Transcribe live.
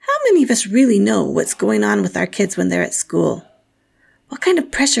many of us really know what's going on with our kids when they're at school? What kind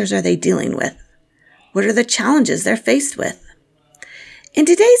of pressures are they dealing with? What are the challenges they're faced with? In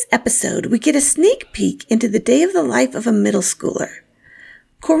today's episode, we get a sneak peek into the day of the life of a middle schooler.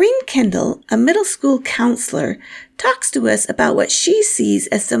 Corinne Kendall, a middle school counselor, talks to us about what she sees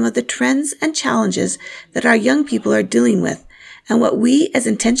as some of the trends and challenges that our young people are dealing with, and what we as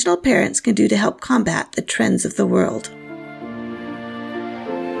intentional parents can do to help combat the trends of the world.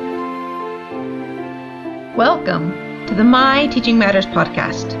 Welcome to the My Teaching Matters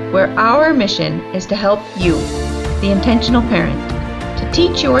podcast, where our mission is to help you, the intentional parent, to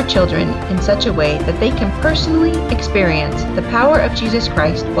teach your children in such a way that they can personally experience the power of Jesus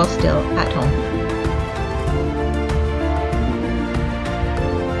Christ while still at home.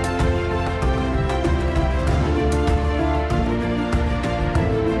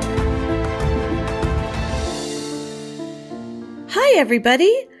 Hi,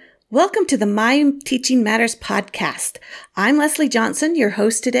 everybody. Welcome to the My Teaching Matters podcast. I'm Leslie Johnson, your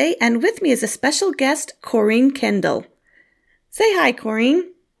host today, and with me is a special guest, Corinne Kendall. Say hi,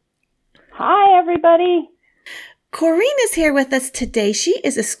 Corinne. Hi, everybody. Corinne is here with us today. She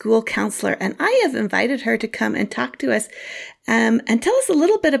is a school counselor, and I have invited her to come and talk to us and tell us a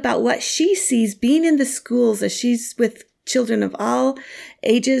little bit about what she sees being in the schools as she's with children of all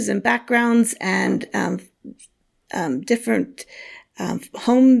ages and backgrounds and different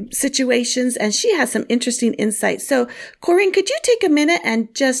home situations, and she has some interesting insights. So, Corinne, could you take a minute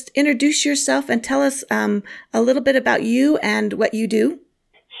and just introduce yourself and tell us a little bit about you and what you do?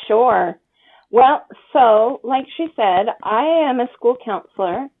 Sure. Well, so, like she said, I am a school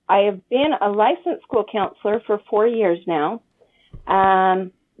counselor. I have been a licensed school counselor for 4 years now,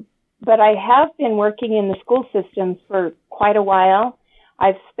 but I have been working in the school systems for quite a while.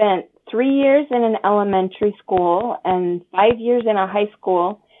 I've spent 3 years in an elementary school and 5 years in a high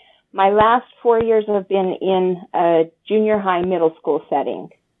school. My last 4 years have been in a junior high middle school setting.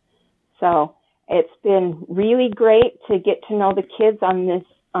 So it's been really great to get to know the kids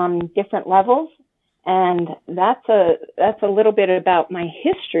on different levels. And that's a little bit about my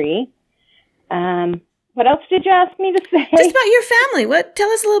history. What else did you ask me to say? Just about your family. Tell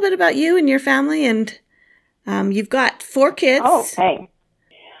us a little bit about you and your family. And you've got 4 kids. Okay.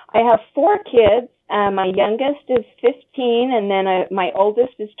 I have 4 kids. My youngest is 15, and then my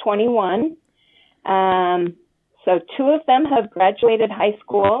oldest is 21. So 2 of them have graduated high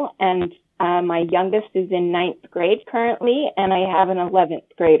school, and my youngest is in 9th grade currently, and I have an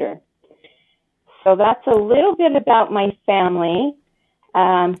 11th grader. So that's a little bit about my family.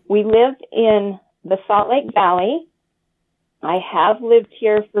 We live in the Salt Lake Valley. I have lived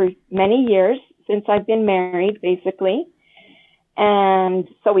here for many years, since I've been married, basically. And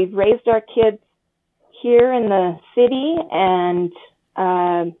so we've raised our kids here in the city, and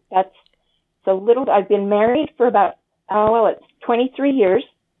that's a little. I've been married for about, it's 23 years,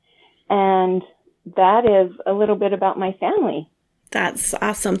 and that is a little bit about my family. That's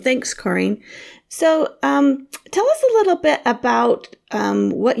awesome. Thanks, Corinne. So tell us a little bit about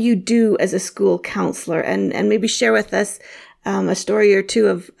what you do as a school counselor, and maybe share with us a story or two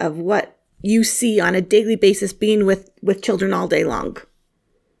of what you see on a daily basis being with children all day long.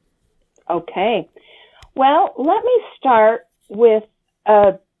 Okay. Well, let me start with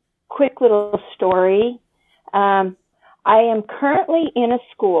a quick little story. I am currently in a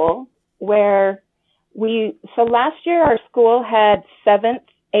school where so last year our school had 7th,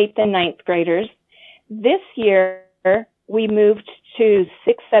 8th, and 9th graders. This year we moved to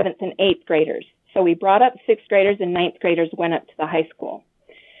 6th, 7th, and 8th graders. So we brought up 6th graders and 9th graders went up to the high school.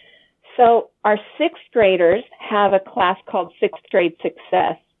 So our 6th graders have a class called 6th Grade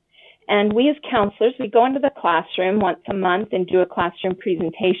Success. And we as counselors, we go into the classroom once a month and do a classroom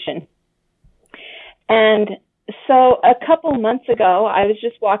presentation. And so a couple months ago, I was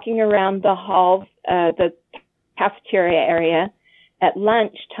just walking around the halls, the cafeteria area at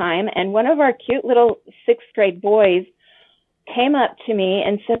lunchtime, and one of our cute little 6th grade boys came up to me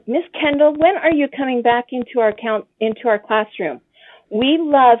and said, "Miss Kendall, when are you coming back into our classroom? We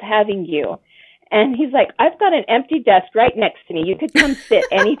love having you." And he's like, "I've got an empty desk right next to me. You could come sit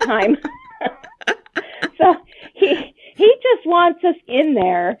anytime." So he just wants us in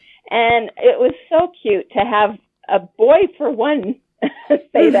there. And it was so cute to have a boy, for one,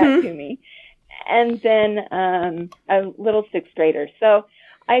 say that to me. And then a little 6th grader. So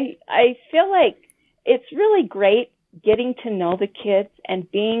I feel like it's really great getting to know the kids and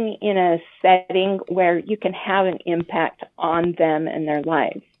being in a setting where you can have an impact on them and their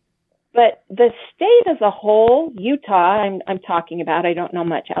lives. But the state as a whole, Utah, I'm talking about, I don't know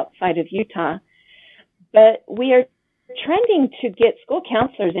much outside of Utah, but we are trending to get school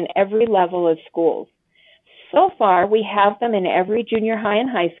counselors in every level of schools. So far, we have them in every junior high and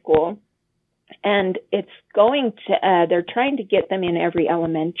high school, and it's going to, they're trying to get them in every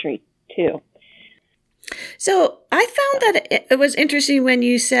elementary too. So I found that it was interesting when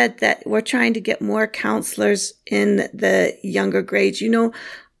you said that we're trying to get more counselors in the younger grades. You know,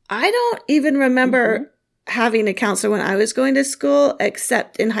 I don't even remember having a counselor when I was going to school,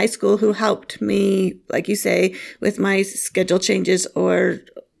 except in high school, who helped me, like you say, with my schedule changes or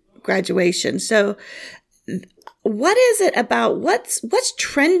graduation. So what is it about what's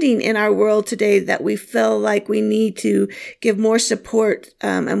trending in our world today that we feel like we need to give more support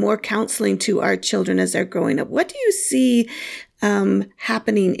and more counseling to our children as they're growing up? What do you see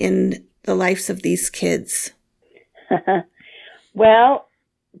happening in the lives of these kids? Well,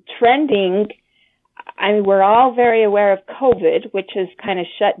 trending, I mean, we're all very aware of COVID, which has kind of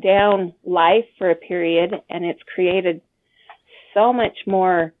shut down life for a period, and it's created so much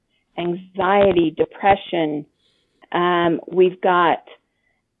more anxiety, depression.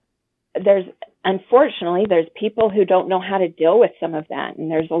 Unfortunately, there's people who don't know how to deal with some of that,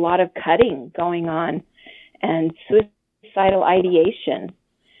 and there's a lot of cutting going on and suicidal ideation.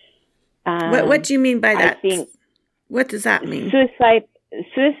 What do you mean by that? I think what does that mean?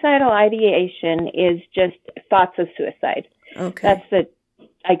 Suicidal ideation is just thoughts of suicide. Okay. That's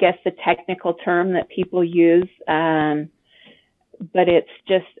the technical term that people use. But it's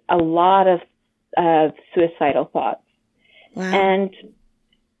just a lot of suicidal thoughts. Wow. And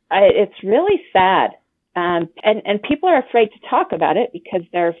it's really sad. And people are afraid to talk about it because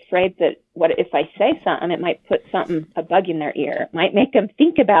they're afraid that what if I say something, it might put a bug in their ear. It might make them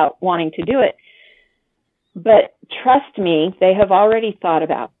think about wanting to do it. But trust me, they have already thought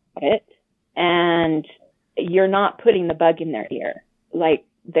about it, and you're not putting the bug in their ear. Like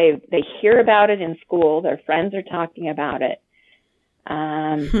they hear about it in school, their friends are talking about it.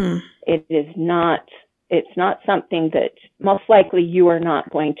 It's not something that most likely you are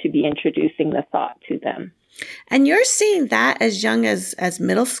not going to be introducing the thought to them. And you're seeing that as young as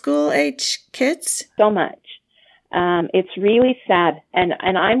middle school age kids? So much. It's really sad.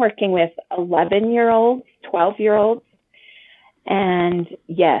 And I'm working with 11-year-olds, 12-year-olds. And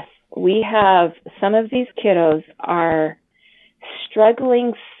yes, we have some of these kiddos are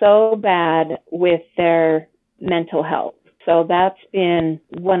struggling so bad with their mental health. So that's been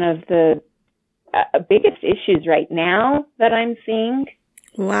one of the biggest issues right now that I'm seeing.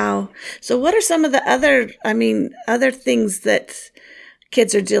 Wow. So what are some of the other things that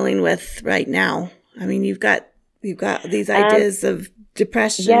kids are dealing with right now? I mean, you've got these ideas of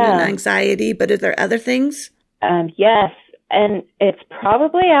depression and anxiety, but are there other things? Yes. And it's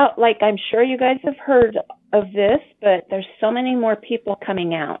probably out, like I'm sure you guys have heard of this, but there's so many more people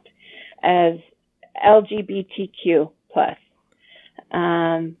coming out as LGBTQ plus.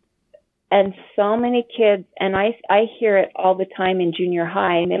 And so many kids, and I hear it all the time in junior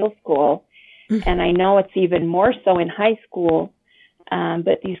high, middle school, and I know it's even more so in high school.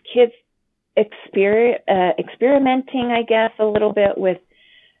 But these kids experimenting, I guess, a little bit with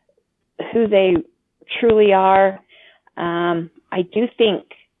who they truly are. I do think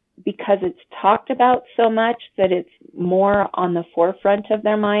because it's talked about so much that it's more on the forefront of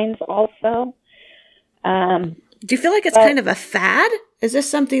their minds also. Do you feel like it's kind of a fad? Is this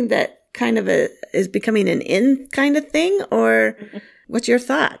something that kind of is becoming an in kind of thing, or what's your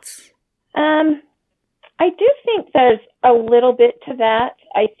thoughts? I do think there's a little bit to that.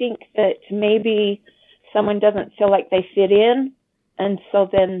 I think that maybe someone doesn't feel like they fit in, and so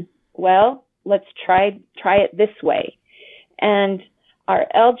then, well, let's try it this way. And our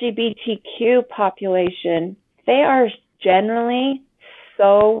LGBTQ population, they are generally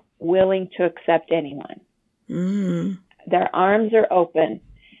so willing to accept anyone. Their arms are open.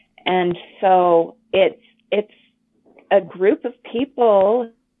 And so it's a group of people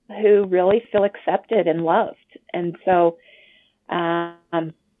who really feel accepted and loved. And so, a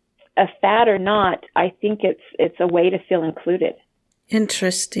fad or not, I think it's a way to feel included.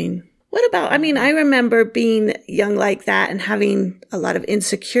 Interesting. What about, I remember being young like that and having a lot of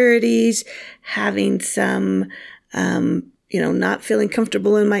insecurities, having some, not feeling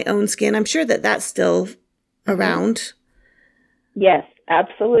comfortable in my own skin. I'm sure that that's still around. Yes,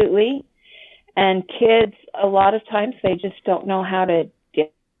 absolutely. And kids, a lot of times, they just don't know how to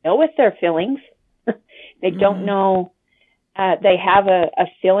deal with their feelings. They don't know. They have a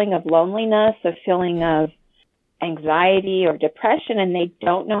feeling of loneliness, a feeling of anxiety or depression, and they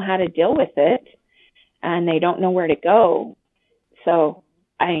don't know how to deal with it, and they don't know where to go. So,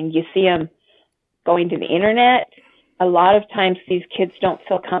 you see them going to the internet. A lot of times these kids don't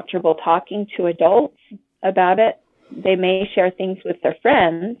feel comfortable talking to adults about it. they may share things with their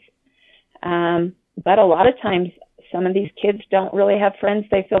friends, but a lot of times some of these kids don't really have friends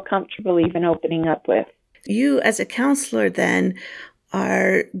they feel comfortable even opening up with. You, as a counselor, then,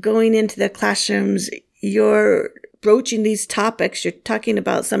 are going into the classrooms, you're broaching these topics, you're talking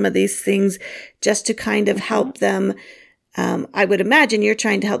about some of these things just to kind of help them. I would imagine you're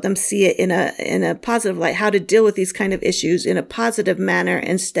trying to help them see it in a positive light, how to deal with these kind of issues in a positive manner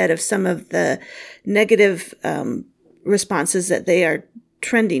instead of some of the negative responses that they are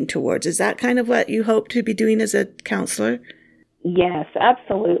trending towards. Is that kind of what you hope to be doing as a counselor? Yes,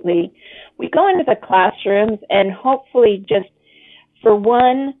 absolutely. We go into the classrooms and hopefully just, for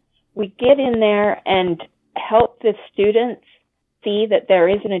one, we get in there and help the students see that there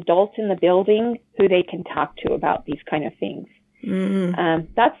is an adult in the building who they can talk to about these kind of things. Mm-hmm.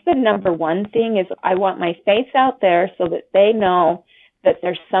 That's the number one thing, is I want my face out there so that they know that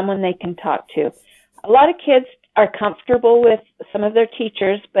there's someone they can talk to. A lot of kids are comfortable with some of their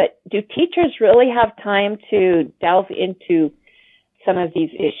teachers, but do teachers really have time to delve into some of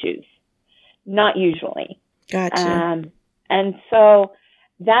these issues? Not usually. Gotcha. And so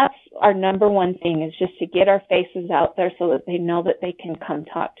that's our number one thing, is just to get our faces out there so that they know that they can come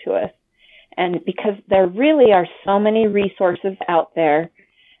talk to us. And because there really are so many resources out there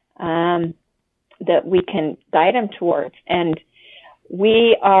that we can guide them towards. And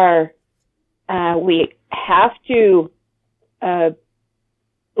we have to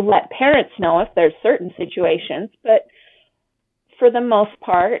let parents know if there's certain situations, but for the most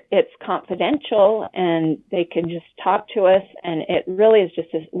part, it's confidential and they can just talk to us, and it really is just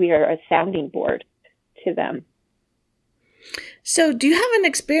we are a sounding board to them. So do you have an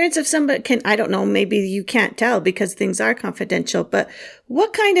experience of somebody I don't know, maybe you can't tell because things are confidential, but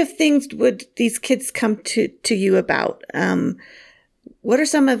what kind of things would these kids come to you about? What are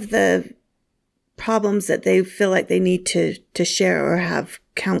some of the problems that they feel like they need to share or have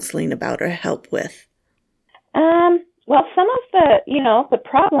counseling about or help with? Well, some of the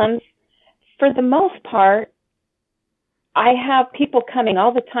problems, for the most part, I have people coming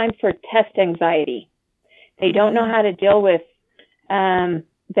all the time for test anxiety. They don't know how to deal with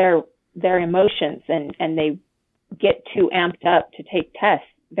their emotions, and they get too amped up to take tests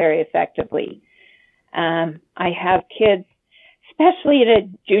very effectively. I have kids, especially at a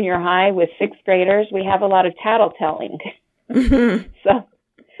junior high with sixth graders, we have a lot of tattletelling. Mm-hmm. So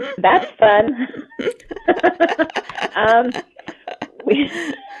that's fun.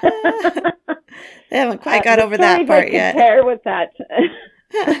 They haven't quite got over that part yet. Compare with that.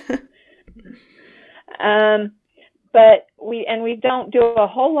 But we don't do a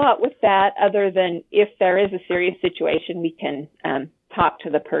whole lot with that, other than if there is a serious situation, we can talk to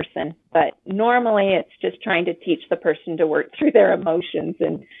the person. But normally it's just trying to teach the person to work through their emotions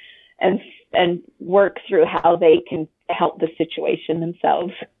and work through how they can help the situation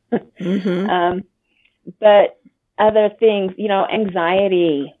themselves. Mm-hmm. But other things,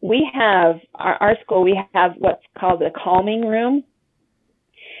 anxiety. We have, our school, we have what's called a calming room.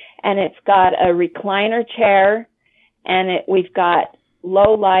 And it's got a recliner chair, and we've got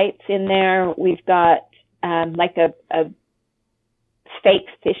low lights in there. We've got like a fake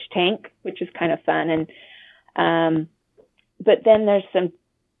fish tank, which is kind of fun. And but then there's some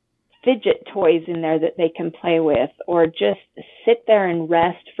fidget toys in there that they can play with, or just sit there and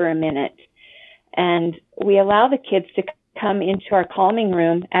rest for a minute. And we allow the kids to come into our calming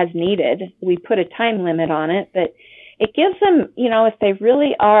room as needed. We put a time limit on it, but it gives them, if they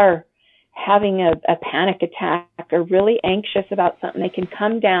really are having a panic attack or really anxious about something, they can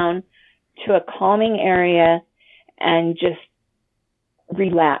come down to a calming area and just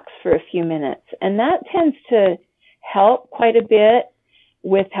relax for a few minutes. And that tends to help quite a bit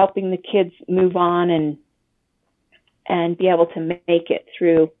with helping the kids move on and be able to make it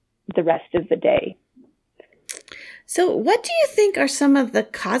through the rest of the day. So what do you think are some of the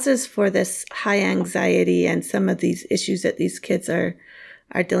causes for this high anxiety and some of these issues that these kids are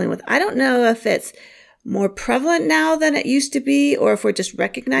dealing with? I don't know if it's more prevalent now than it used to be, or if we're just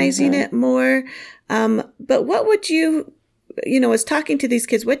recognizing it more. But what would you as talking to these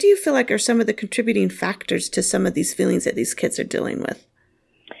kids, what do you feel like are some of the contributing factors to some of these feelings that these kids are dealing with?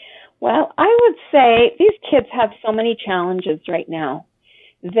 Well, I would say these kids have so many challenges right now.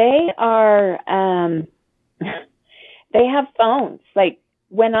 They are, they have phones. Like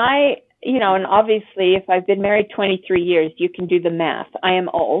when and obviously if I've been married 23 years, you can do the math. I am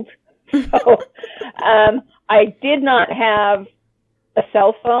old. So, I did not have a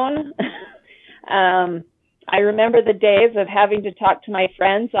cell phone. I remember the days of having to talk to my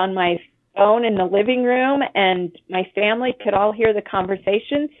friends on my phone in the living room, and my family could all hear the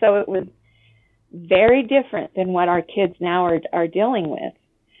conversation. So it was very different than what our kids now are dealing with.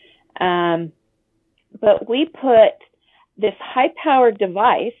 But we put this high-powered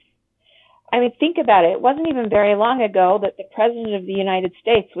device. I mean, think about it. It wasn't even very long ago that the President of the United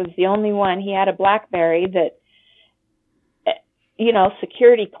States was the only one. He had a BlackBerry that,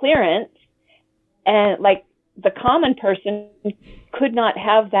 security clearance, and like the common person could not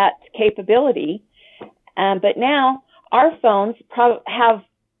have that capability. But now our phones have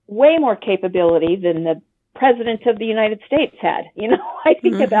way more capability than the President of the United States had. I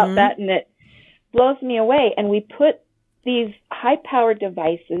think about that and it blows me away. And we put these high-powered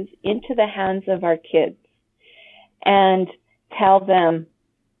devices into the hands of our kids and tell them,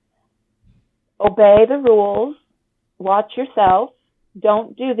 obey the rules, watch yourself,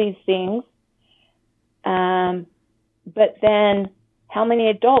 don't do these things. But then how many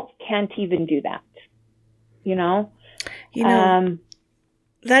adults can't even do that?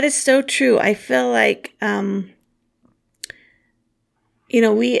 That is so true. I feel like,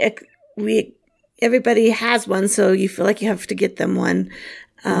 we everybody has one, so you feel like you have to get them one.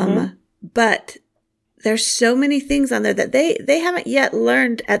 But there's so many things on there that they haven't yet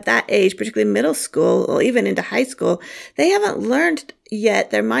learned at that age, particularly middle school or even into high school. They haven't learned yet.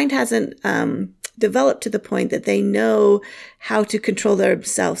 Their mind hasn't developed to the point that they know how to control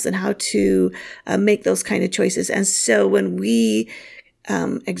themselves and how to make those kind of choices. And so when we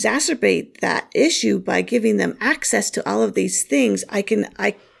exacerbate that issue by giving them access to all of these things, I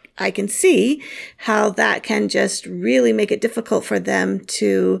can see how that can just really make it difficult for them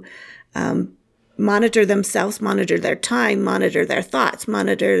to monitor themselves, monitor their time, monitor their thoughts,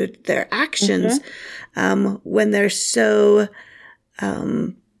 monitor their actions when they're so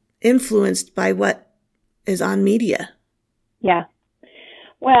influenced by what is on media. Yeah.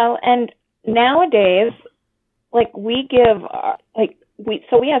 Well, and nowadays, we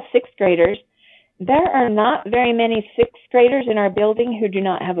have sixth graders. There are not very many sixth graders in our building who do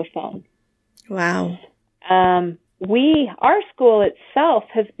not have a phone. Wow. Our school itself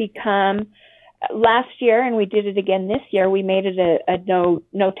has become, last year, and we did it again this year, we made it a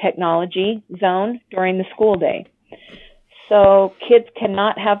no technology zone during the school day. So kids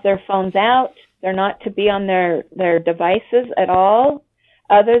cannot have their phones out. They're not to be on their devices at all,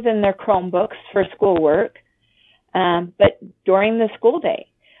 other than their Chromebooks for schoolwork. But during the school day,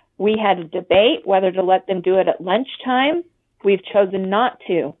 we had a debate whether to let them do it at lunchtime. We've chosen not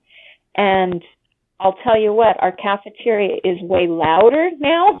to. And I'll tell you what, our cafeteria is way louder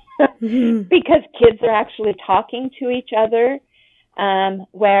now because kids are actually talking to each other,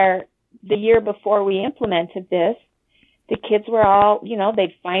 where the year before we implemented this, the kids were all,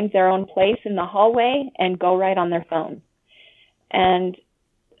 they'd find their own place in the hallway and go right on their phone. And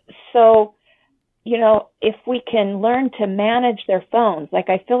so, if we can learn to manage their phones,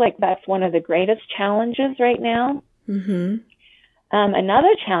 I feel like that's one of the greatest challenges right now.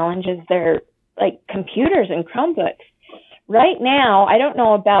 Another challenge is their computers and Chromebooks. Right now, I don't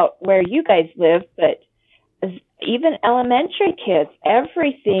know about where you guys live, but even elementary kids,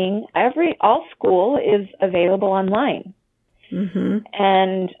 all school is available online.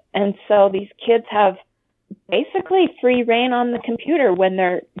 And so these kids have basically free reign on the computer when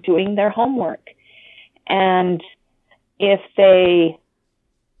they're doing their homework. And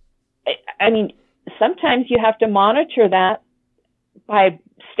sometimes you have to monitor that by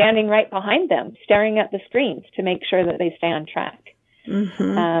standing right behind them, staring at the screens to make sure that they stay on track.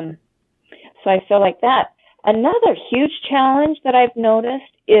 So I feel like that. Another huge challenge that I've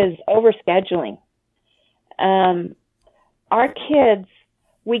noticed is overscheduling. Our kids,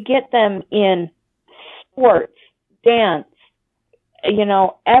 we get them in sports, dance,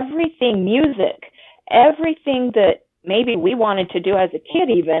 everything, music, everything that maybe we wanted to do as a kid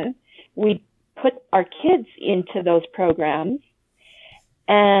even, we put our kids into those programs,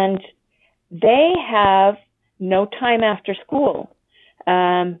 and they have no time after school,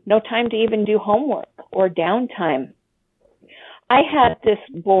 no time to even do homework or downtime. I had this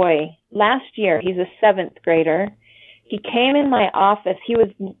boy last year, he's a 7th grader. He came in my office. He was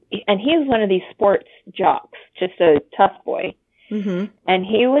one of these sports jocks, just a tough boy. And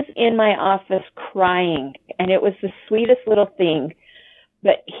he was in my office crying, and it was the sweetest little thing.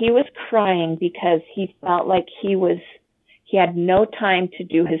 But he was crying because he felt like he had no time to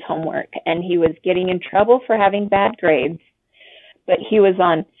do his homework, and he was getting in trouble for having bad grades. But he was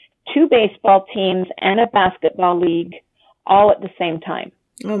on 2 baseball teams and a basketball league all at the same time.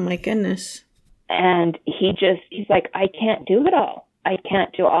 Oh my goodness. And he's like, I can't do it all. I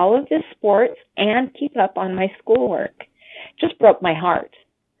can't do all of this sports and keep up on my schoolwork. Just broke my heart.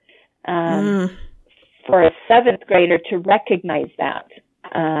 For a 7th grader to recognize that.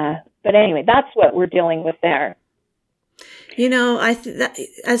 But anyway, that's what we're dealing with there. You know, that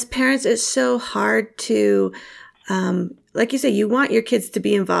as parents, it's so hard to, like you say, you want your kids to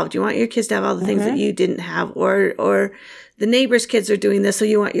be involved. You want your kids to have all the things that you didn't have, or the neighbor's kids are doing this, so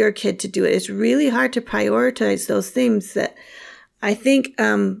you want your kid to do it. It's really hard to prioritize those things. That I think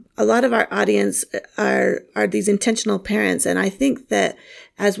a lot of our audience are these intentional parents, and I think that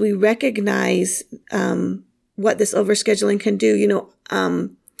as we recognize what this overscheduling can do, you know,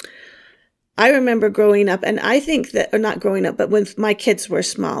 I remember growing up, and I think that, or not growing up, but when my kids were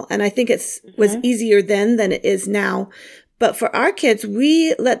small, and I think was easier then than it is now. But for our kids,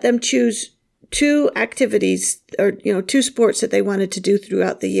 we let them choose 2 activities, or, you know, 2 sports that they wanted to do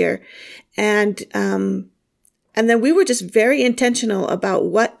throughout the year. And then we were just very intentional about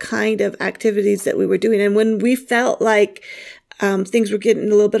what kind of activities that we were doing. And when we felt like things were getting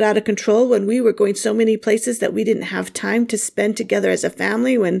a little bit out of control, when we were going so many places that we didn't have time to spend together as a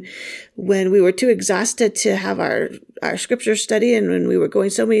family, when we were too exhausted to have our scripture study, and when we were going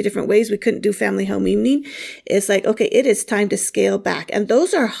so many different ways, we couldn't do family home evening. It's like, okay, it is time to scale back. And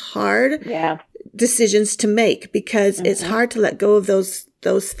those are hard decisions to make, because it's hard to let go of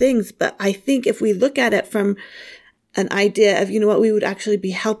those things. But I think if we look at it from an idea of, you know what, we would actually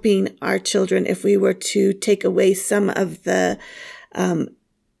be helping our children if we were to take away some of the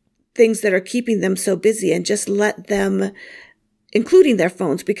things that are keeping them so busy, and just let them, including their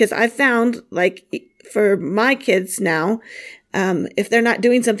phones. Because I found, like, for my kids now, if they're not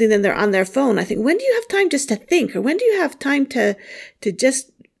doing something, then they're on their phone. I think, when do you have time just to think? Or when do you have time to just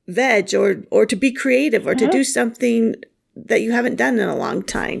veg, or to be creative, or to do something that you haven't done in a long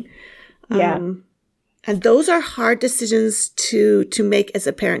time? And those are hard decisions to make as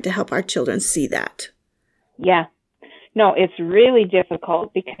a parent, to help our children see that. Yeah. No, it's really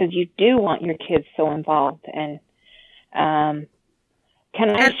difficult, because you do want your kids so involved. And can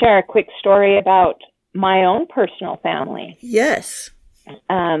I share a quick story about my own personal family? Yes.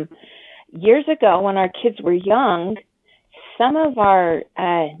 Years ago, when our kids were young, some of our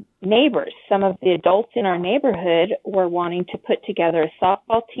neighbors, some of the adults in our neighborhood, were wanting to put together a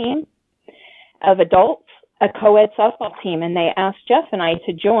softball team of adults, a co-ed softball team, and they asked Jeff and I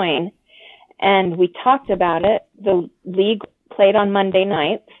to join, and we talked about it. The league played on Monday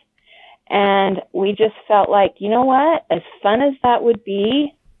nights, and we just felt like, you know what, as fun as that would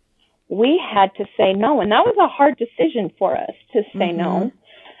be, we had to say no, and that was a hard decision for us to say no,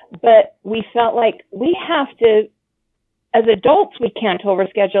 but we felt like we have to, as adults, we can't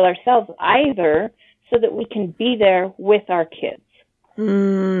overschedule ourselves either, so that we can be there with our kids.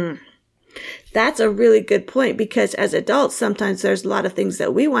 That's a really good point, because as adults, sometimes there's a lot of things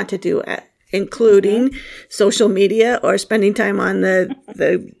that we want to do, including social media, or spending time on the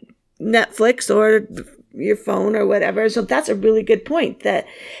Netflix or your phone or whatever. So that's a really good point, that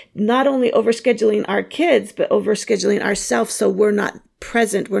not only overscheduling our kids, but overscheduling ourselves, so we're not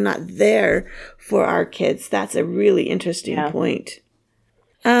present, we're not there for our kids. That's a really interesting point.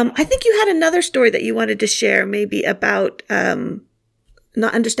 I think you had another story that you wanted to share, maybe about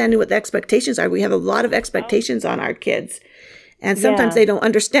not understanding what the expectations are. We have a lot of expectations on our kids, and sometimes they don't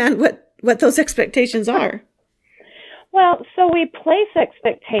understand what those expectations are. Well, so we place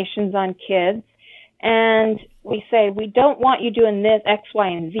expectations on kids, and we say, we don't want you doing this, X, Y,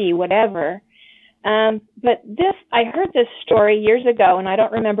 and Z, whatever. But I heard this story years ago, and I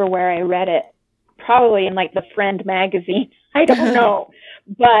don't remember where I read it, probably in like the Friend magazine. I don't know.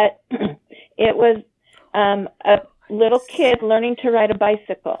 But it was a little kid learning to ride a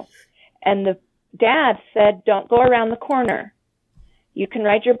bicycle, and the dad said, don't go around the corner. You can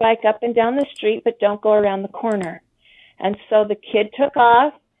ride your bike up and down the street, but don't go around the corner. And so the kid took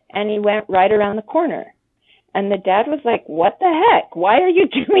off, and he went right around the corner. And the dad was like, what the heck? Why are you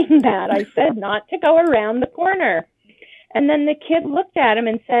doing that? I said not to go around the corner. And then the kid looked at him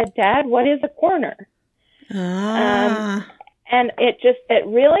and said, Dad, what is a corner? And it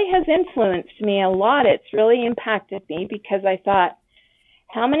really has influenced me a lot. It's really impacted me, because I thought,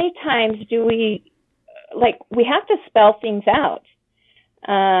 how many times do we have to spell things out.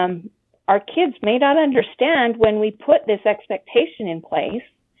 Our kids may not understand when we put this expectation in place.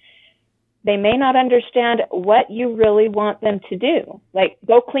 They may not understand what you really want them to do. Like,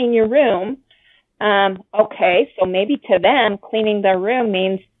 go clean your room. Okay, so maybe to them, cleaning their room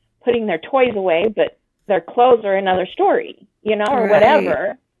means putting their toys away, but their clothes are another story, or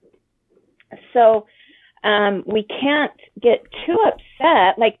whatever. So we can't get too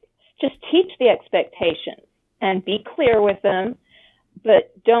upset. Like, just teach the expectations and be clear with them,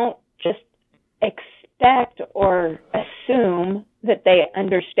 but don't just expect or assume that they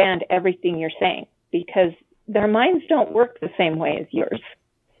understand everything you're saying, because their minds don't work the same way as yours.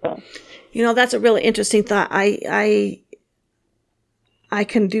 So, that's a really interesting thought. I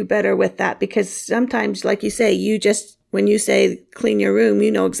can do better with that, because sometimes, like you say, when you say clean your room,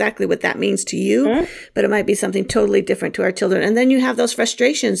 you know exactly what that means to you, but it might be something totally different to our children. And then you have those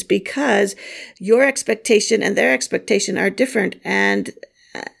frustrations because your expectation and their expectation are different, and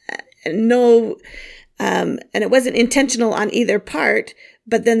and it wasn't intentional on either part,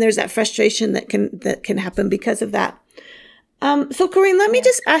 but then there's that frustration that can happen because of that. So Corrine, let me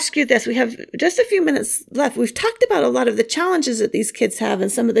just ask you this. We have just a few minutes left. We've talked about a lot of the challenges that these kids have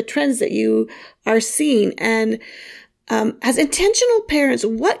and some of the trends that you are seeing. And as intentional parents,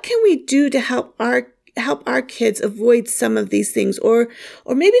 what can we do to help our kids avoid some of these things, or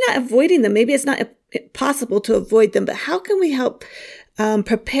maybe not avoiding them? Maybe it's not possible to avoid them, but how can we help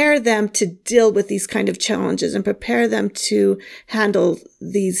prepare them to deal with these kind of challenges and prepare them to handle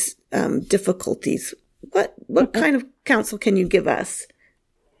these difficulties? What kind of counsel can you give us?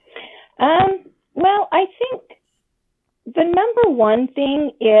 Well, I think the number one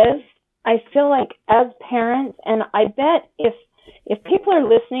thing is, I feel like as parents, and I bet if people are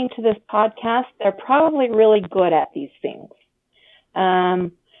listening to this podcast, they're probably really good at these things.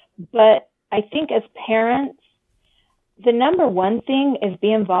 But I think as parents, the number one thing is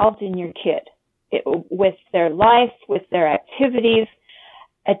be involved in your kid, with their life, with their activities,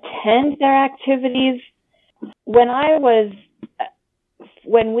 attend their activities. When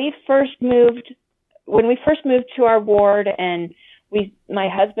we first moved to our ward, and my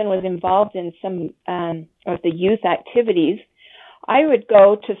husband was involved in some of the youth activities, I would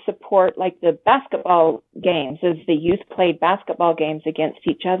go to support like the basketball games as the youth played basketball games against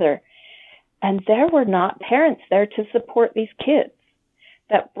each other. And there were not parents there to support these kids.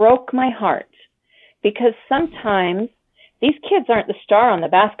 That broke my heart, because sometimes these kids aren't the star on the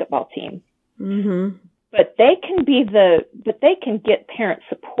basketball team. Mm-hmm. But they can get parent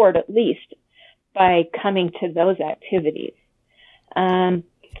support at least by coming to those activities. Can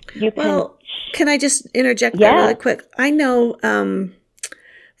I just interject there really quick? I know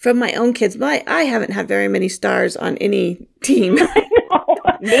from my own kids, I haven't had very many stars on any team. I know.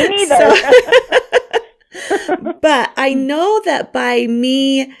 Me neither. But I know that by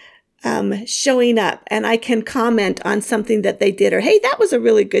me showing up, and I can comment on something that they did, or, hey, that was a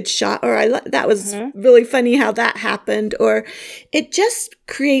really good shot, or that was really funny how that happened, or it just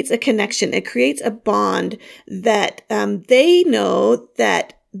creates a connection. It creates a bond that they know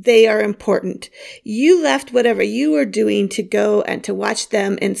that they are important. You left whatever you were doing to go and to watch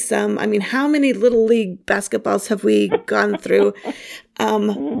them in how many little league basketballs have we gone through?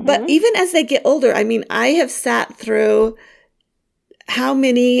 But even as they get older, I have sat through how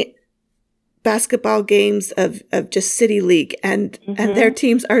many basketball games of just City League, and their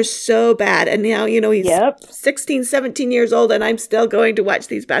teams are so bad. And now, he's 16, 17 years old, and I'm still going to watch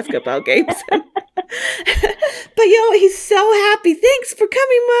these basketball games. But, he's so happy. Thanks for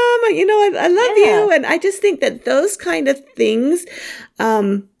coming, Mom. I love you. And I just think that those kind of things,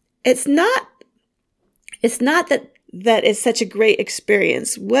 it's not that it's such a great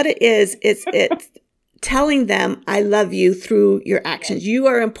experience. What it is, it's telling them, I love you through your actions. You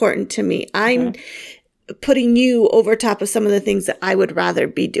are important to me. I'm putting you over top of some of the things that I would rather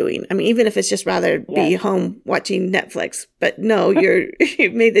be doing. Even if it's just rather be home watching Netflix, but no,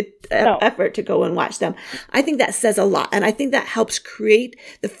 you've made the effort to go and watch them. I think that says a lot. And I think that helps create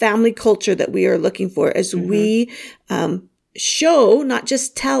the family culture that we are looking for as we, show, not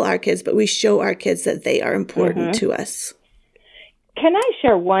just tell our kids, but we show our kids that they are important to us. Can I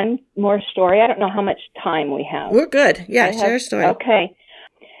share one more story? I don't know how much time we have. We're good. Yeah, share a story. Okay.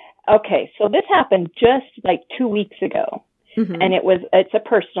 So this happened just like 2 weeks ago. And it's a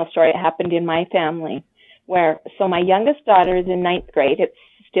personal story. It happened in my family so my youngest daughter is in 9th grade. It's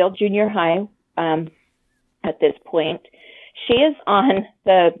still junior high at this point. She is on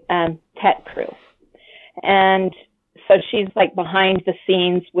the tech crew. And so she's like behind the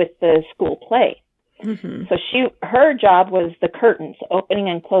scenes with the school play. So her job was the curtains, opening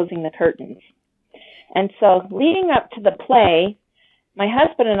and closing the curtains. And so leading up to the play, my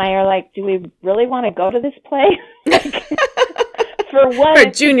husband and I are like, do we really want to go to this play? For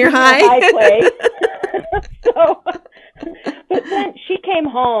junior high play. But then she came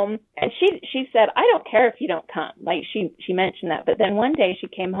home and she said, I don't care if you don't come. Like she mentioned that. But then one day she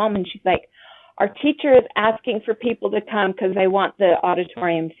came home and she's like, our teacher is asking for people to come because they want the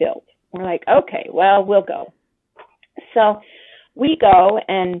auditorium filled. We're like, okay, well, we'll go. So we go,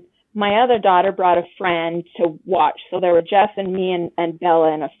 and my other daughter brought a friend to watch. So there were Jeff and me and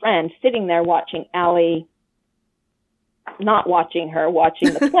Bella and a friend sitting there watching Allie. not watching her,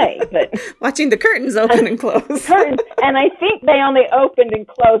 watching the play, but watching the curtains open and close. Curtains, and I think they only opened and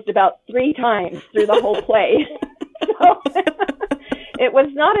closed about 3 times through the whole play. So it was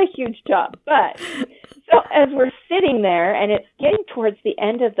not a huge job, but so as we're sitting there and it's getting towards the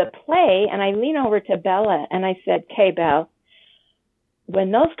end of the play, and I lean over to Bella and I said, "Okay, Belle,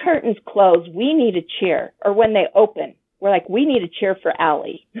 when those curtains close, we need a cheer, or when they open, we're like, we need a cheer for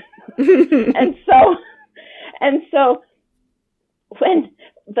Allie." and so when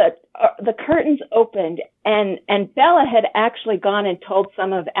the curtains opened, and Bella had actually gone and told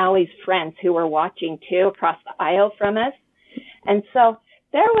some of Allie's friends who were watching too across the aisle from us. And so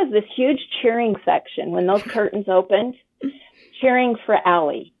there was this huge cheering section when those curtains opened, cheering for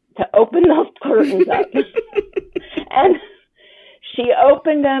Allie to open those curtains up. And she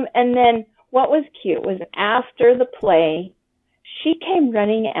opened them, and then what was cute was after the play, she came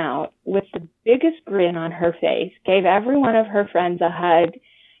running out with the biggest grin on her face, gave every one of her friends a hug,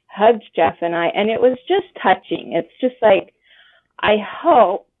 hugged Jeff and I, and it was just touching. It's just like, I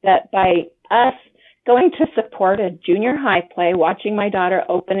hope that by us going to support a junior high play, watching my daughter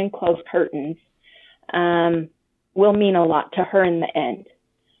open and close curtains, will mean a lot to her in the end.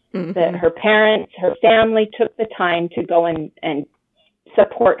 Mm-hmm. That her parents, her family took the time to go and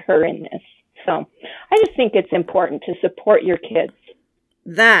support her in this. So I just think it's important to support your kids.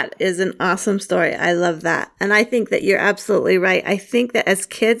 That is an awesome story. I love that. And I think that you're absolutely right. I think that as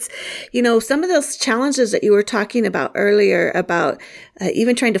kids, some of those challenges that you were talking about earlier about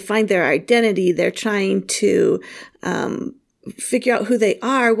even trying to find their identity, they're trying to figure out who they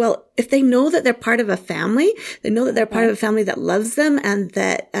are. Well, if they know that they're part of a family, they know that they're part of a family that loves them and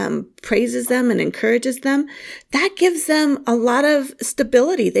that praises them and encourages them, that gives them a lot of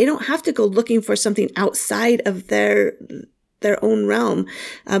stability. They don't have to go looking for something outside of their own realm,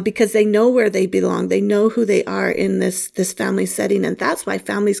 because they know where they belong. They know who they are in this family setting. And that's why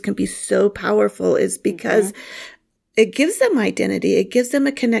families can be so powerful, is because it gives them identity. It gives them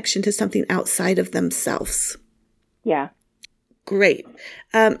a connection to something outside of themselves. Yeah. Great.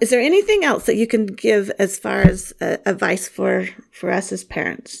 Is there anything else that you can give as far as advice for us as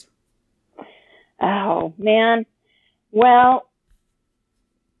parents? Oh, man. Well,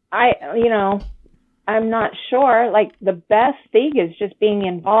 I'm not sure. Like, the best thing is just being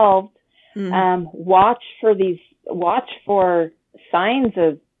involved. Mm-hmm. Watch for signs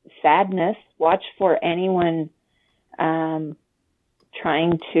of sadness. Watch for anyone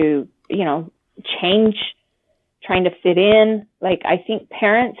trying to, change, trying to fit in. Like, I think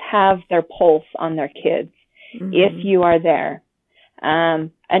parents have their pulse on their kids, mm-hmm. if you are there.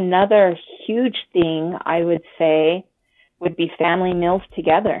 Another huge thing I would say would be family meals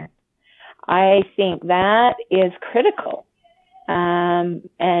together. I think that is critical.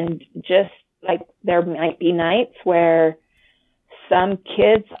 And just like there might be nights where some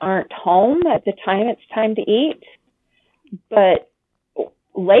kids aren't home at the time it's time to eat. But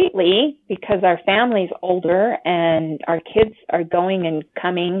lately, because our family's older and our kids are going and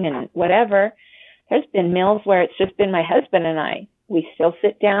coming and whatever, there's been meals where it's just been my husband and I. We still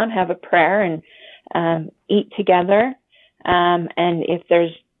sit down, have a prayer, and eat together. And if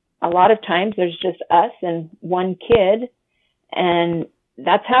there's a lot of times there's just us and one kid, and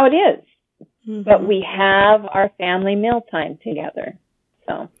that's how it is. Mm-hmm. But we have our family meal time together.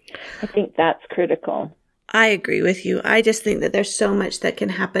 So I think that's critical. I agree with you. I just think that there's so much that can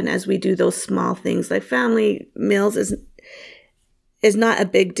happen as we do those small things. Like family meals is not a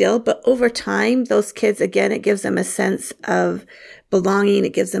big deal, but over time, those kids, again, it gives them a sense of belonging.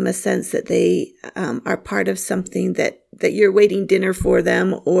 It gives them a sense that they are part of something, that you're waiting dinner for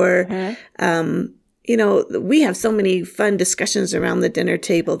them, or, we have so many fun discussions around the dinner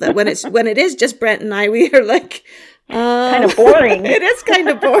table that when it is just Brent and I, we are like, kind of boring. It is kind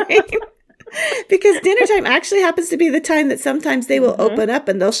of boring. Because dinner time actually happens to be the time that sometimes they will open up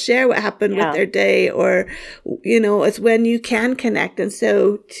and they'll share what happened with their day, or, it's when you can connect. And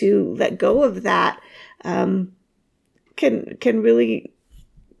so to let go of that can really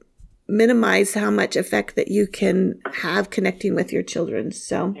minimize how much effect that you can have connecting with your children.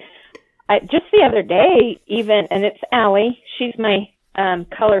 So just the other day, even, and it's Allie, she's my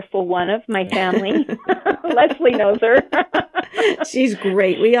colorful one of my family. Leslie knows her. She's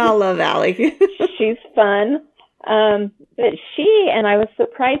great. We all love Allie. She's fun. But she, and I was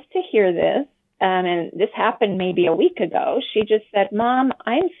surprised to hear this, and this happened maybe a week ago. She just said, "Mom,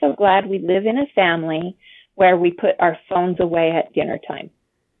 I'm so glad we live in a family where we put our phones away at dinner time."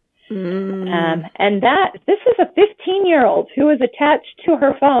 And this is a 15-year-old who is attached to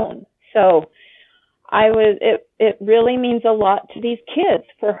her phone. So it really means a lot to these kids.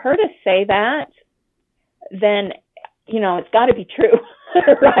 For her to say that, then, it's got to be true,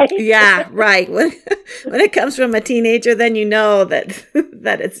 right? Yeah, right. When it comes from a teenager, then you know that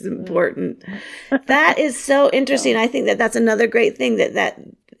it's important. That is so interesting. I think that's another great thing that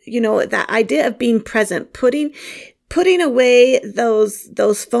that idea of being present, putting away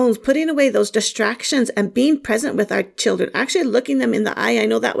those phones, putting away those distractions, and being present with our children, actually looking them in the eye. I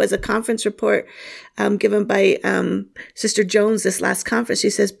know that was a conference report given by Sister Jones this last conference. She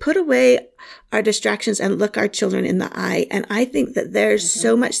says, put away our distractions and look our children in the eye. And I think that there's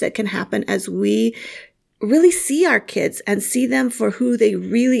so much that can happen as we really see our kids and see them for who they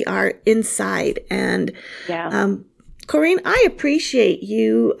really are inside. And Corrine, I appreciate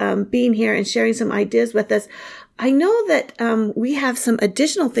you being here and sharing some ideas with us. I know that we have some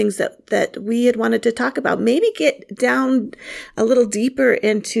additional things that we had wanted to talk about. Maybe get down a little deeper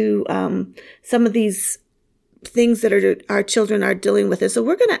into some of these things that our children are dealing with. And so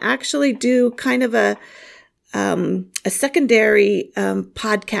we're going to actually do kind of a secondary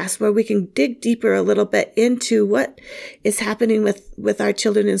podcast where we can dig deeper a little bit into what is happening with our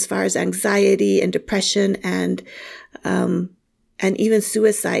children as far as anxiety and depression and even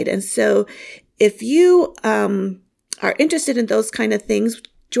suicide. And so if you are interested in those kind of things,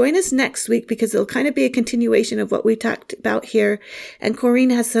 join us next week, because it'll kind of be a continuation of what we talked about here. And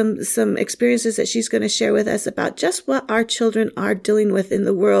Corrine has some experiences that she's going to share with us about just what our children are dealing with in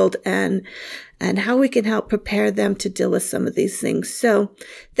the world and how we can help prepare them to deal with some of these things. So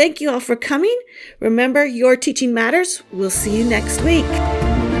thank you all for coming. Remember, your teaching matters. We'll see you next week.